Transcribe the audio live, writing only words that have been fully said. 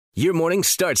Your morning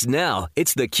starts now.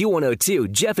 It's the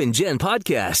Q102 Jeff and Jen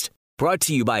podcast brought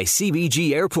to you by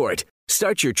CBG Airport.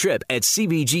 Start your trip at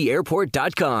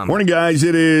CBGAirport.com. Morning, guys.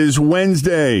 It is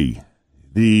Wednesday,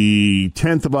 the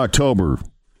 10th of October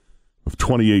of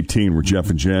 2018. We're Jeff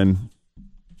and Jen.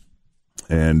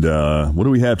 And what do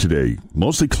we have today?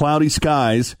 Mostly cloudy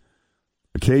skies,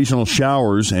 occasional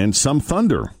showers, and some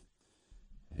thunder.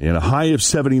 And a high of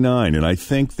 79. And I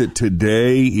think that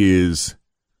today is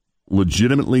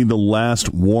legitimately the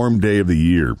last warm day of the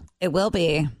year. It will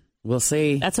be. We'll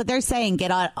see. That's what they're saying.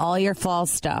 Get on all your fall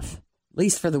stuff. At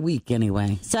least for the week,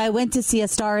 anyway. So I went to see A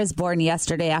Star Is Born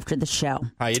yesterday after the show.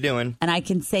 How you doing? And I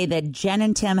can say that Jen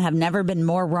and Tim have never been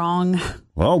more wrong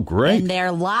Oh, great. in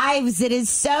their lives. It is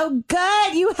so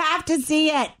good. You have to see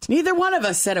it. Neither one of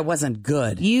us said it wasn't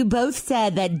good. You both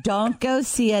said that don't go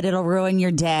see it. It'll ruin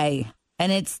your day.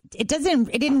 And it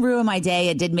didn't ruin my day.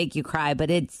 It did make you cry,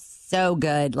 but it's so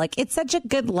good. Like, it's such a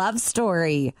good love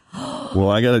story. Well,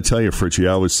 I got to tell you, Fritchie,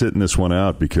 I was sitting this one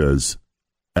out because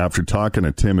after talking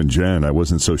to Tim and Jen, I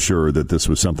wasn't so sure that this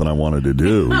was something I wanted to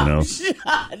do, you know?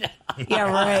 Yeah,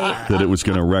 right. That it was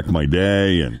going to wreck my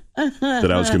day and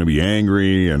that I was going to be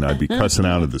angry and I'd be cussing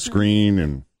out at the screen.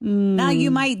 And Now,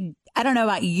 you might, I don't know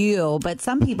about you, but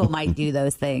some people might do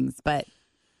those things. But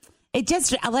it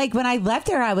just, like, when I left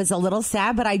there, I was a little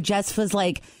sad, but I just was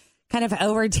like kind of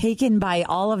overtaken by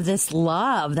all of this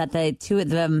love that the two of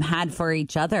them had for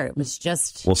each other. It was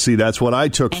just well, see, that's what I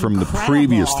took from the incredible.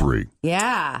 previous three.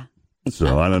 Yeah.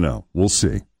 So I don't know. We'll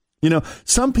see. You know,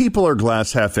 some people are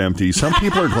glass half empty. Some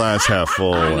people are glass half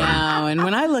full. I know. And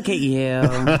when I look at you,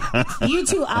 You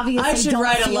two obviously I should don't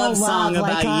write a feel love song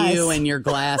like about you us. and your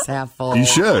glass half full. You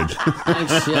should.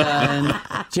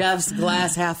 I should. Jeff's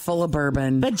glass half full of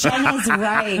bourbon. But Jen is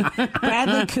right.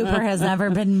 Bradley Cooper has never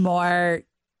been more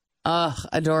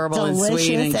adorable delicious and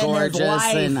sweet and in his gorgeous.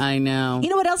 life. And I know. You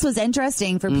know what else was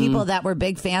interesting for people that were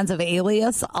big fans of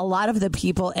Alias? A lot of the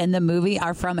people in the movie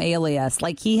are from Alias.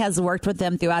 Like, he has worked with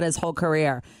them throughout his whole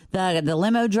career. The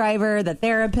limo driver, the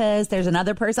therapist, there's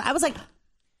another person. I was like,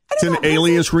 It's an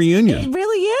Alias reunion. it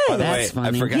really is. By the way, That's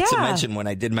funny. I forgot to Yeah. mention when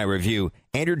I did my review,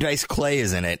 Andrew Dice Clay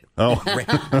is in it. Oh,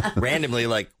 Randomly,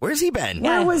 like, where's he been?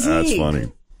 Where was that's he?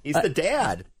 funny. He's the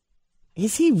dad.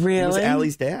 Is he He was really?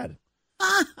 Allie's dad.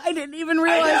 I didn't even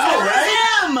realize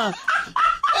that was him.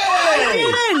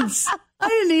 I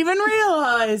didn't even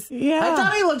realize. Yeah. I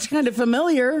thought he looked kind of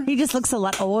familiar. He just looks a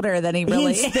lot older than he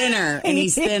really He's thinner, and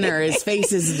he's thinner. His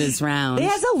face isn't as round. It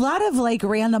has a lot of like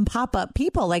random pop-up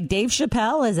people, like Dave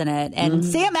Chappelle is in it, and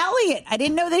Sam Elliott. I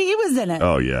didn't know that he was in it.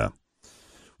 Oh, yeah.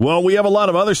 Well, we have a lot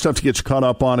of other stuff to get you caught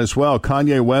up on as well.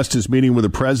 Kanye West is meeting with the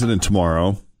president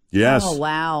tomorrow. Yes. Oh,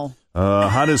 wow.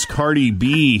 How does Cardi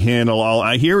B handle all?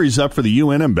 I hear he's up for the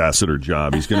UN ambassador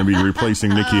job. He's going to be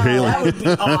replacing Nikki Haley. That would be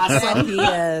awesome. He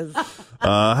is.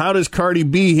 How does Cardi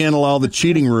B handle all the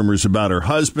cheating rumors about her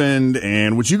husband?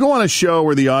 And would you go on a show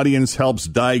where the audience helps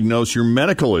diagnose your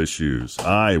medical issues?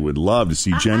 I would love to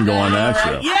see Jen go on that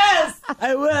show. Yes,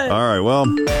 I would. All right, well,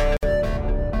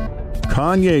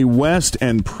 Kanye West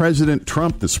and President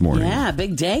Trump this morning. Yeah,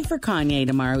 big day for Kanye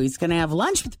tomorrow. He's going to have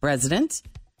lunch with the president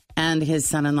and his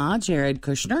son-in-law, Jared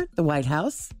Kushner,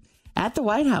 at the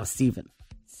White House, even.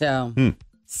 So,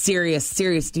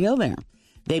 serious deal there.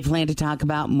 They plan to talk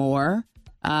about more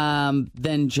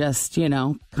than just,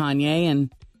 Kanye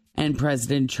and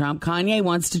President Trump. Kanye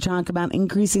wants to talk about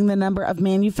increasing the number of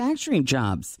manufacturing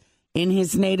jobs in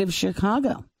his native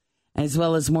Chicago, as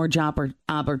well as more job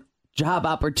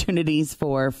opportunities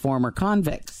for former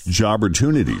convicts. Job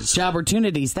opportunities. Job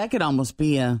opportunities. That could almost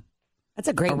be That's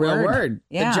a great real word.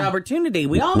 Yeah. The job opportunity.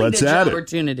 We all Let's need a add job it.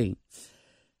 opportunity.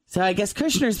 So I guess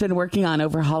Kushner's been working on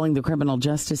overhauling the criminal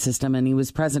justice system, and he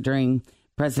was present during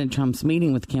President Trump's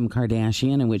meeting with Kim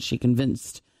Kardashian, in which she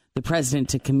convinced the president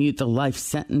to commute the life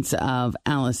sentence of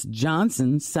Alice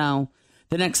Johnson. So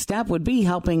the next step would be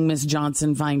helping Ms.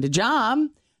 Johnson find a job.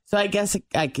 So I guess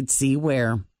I could see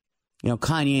where,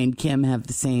 Kanye and Kim have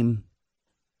the same,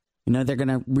 they're going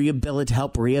to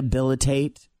help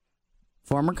rehabilitate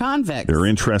former convicts. Their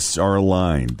interests are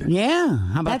aligned. Yeah,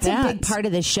 how about That's that? a big part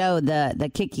of the show. The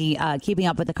Keeping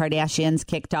Up with the Kardashians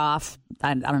kicked off,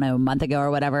 I don't know, a month ago or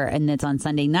whatever, and it's on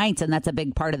Sunday nights, and that's a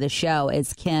big part of the show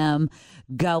is Kim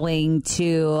going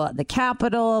to the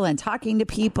Capitol and talking to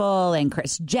people, and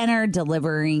Kris Jenner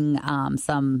delivering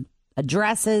some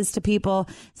addresses to people.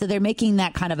 So they're making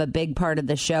that kind of a big part of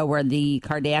the show where the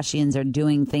Kardashians are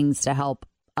doing things to help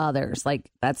others. Like,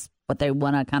 that's what they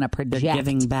want to kind of project. They're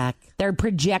giving back. They're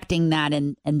projecting that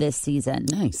in this season.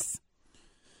 Nice.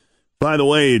 By the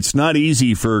way, it's not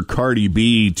easy for Cardi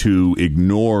B to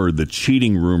ignore the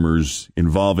cheating rumors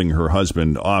involving her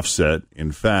husband, Offset.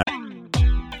 In fact,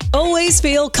 Always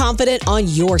feel confident on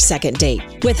your second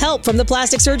date. With help from the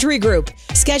Plastic Surgery Group.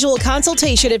 Schedule a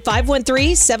consultation at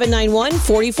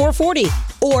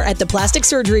 513-791-4440 or at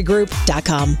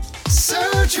theplasticsurgerygroup.com.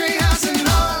 Surgery has an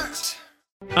art.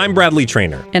 I'm Bradley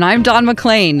Trainer. And I'm Don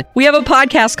McClain. We have a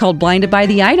podcast called Blinded by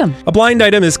the Item. A blind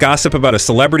item is gossip about a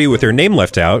celebrity with their name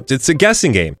left out. It's a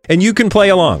guessing game, and you can play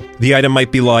along. The item might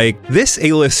be like, this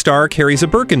A-list star carries a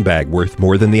Birkin bag worth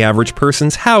more than the average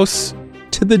person's house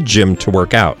to the gym to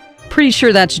work out. Pretty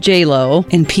sure that's J-Lo.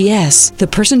 And P.S. the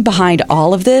person behind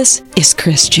all of this is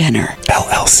Kris Jenner,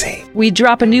 LLC. We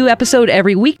drop a new episode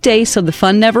every weekday so the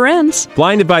fun never ends.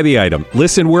 Blinded by the Item.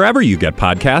 Listen wherever you get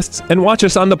podcasts and watch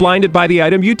us on the Blinded by the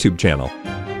Item YouTube channel.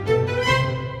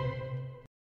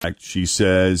 she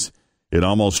says it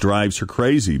almost drives her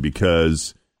crazy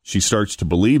because she starts to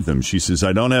believe them. She says,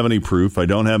 I don't have any proof. I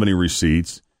don't have any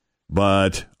receipts,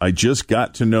 but I just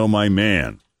got to know my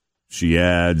man. She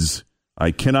adds,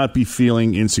 I cannot be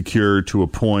feeling insecure to a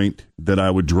point that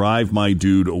I would drive my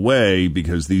dude away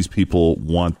because these people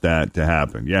want that to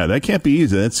happen. Yeah, that can't be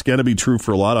easy. That's going to be true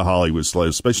for a lot of Hollywood stars,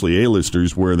 especially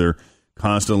A-listers, where they're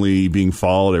constantly being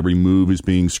followed. Every move is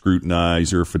being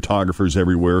scrutinized. There are photographers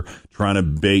everywhere trying to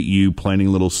bait you, planting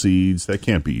little seeds. That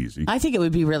can't be easy. I think it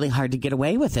would be really hard to get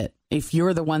away with it if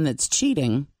you're the one that's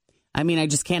cheating. I mean, I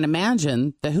just can't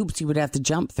imagine the hoops you would have to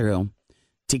jump through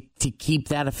to keep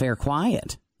that affair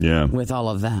quiet. Yeah. With all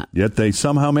of that. Yet they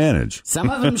somehow manage. Some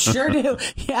of them sure do.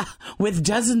 Yeah. With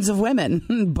dozens of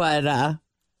women. But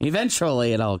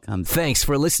eventually it all comes. Thanks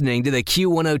for listening to the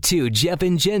Q102 Jeff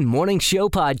and Jen Morning Show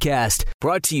podcast.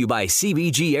 Brought to you by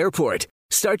CBG Airport.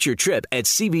 Start your trip at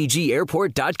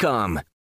CBGAirport.com.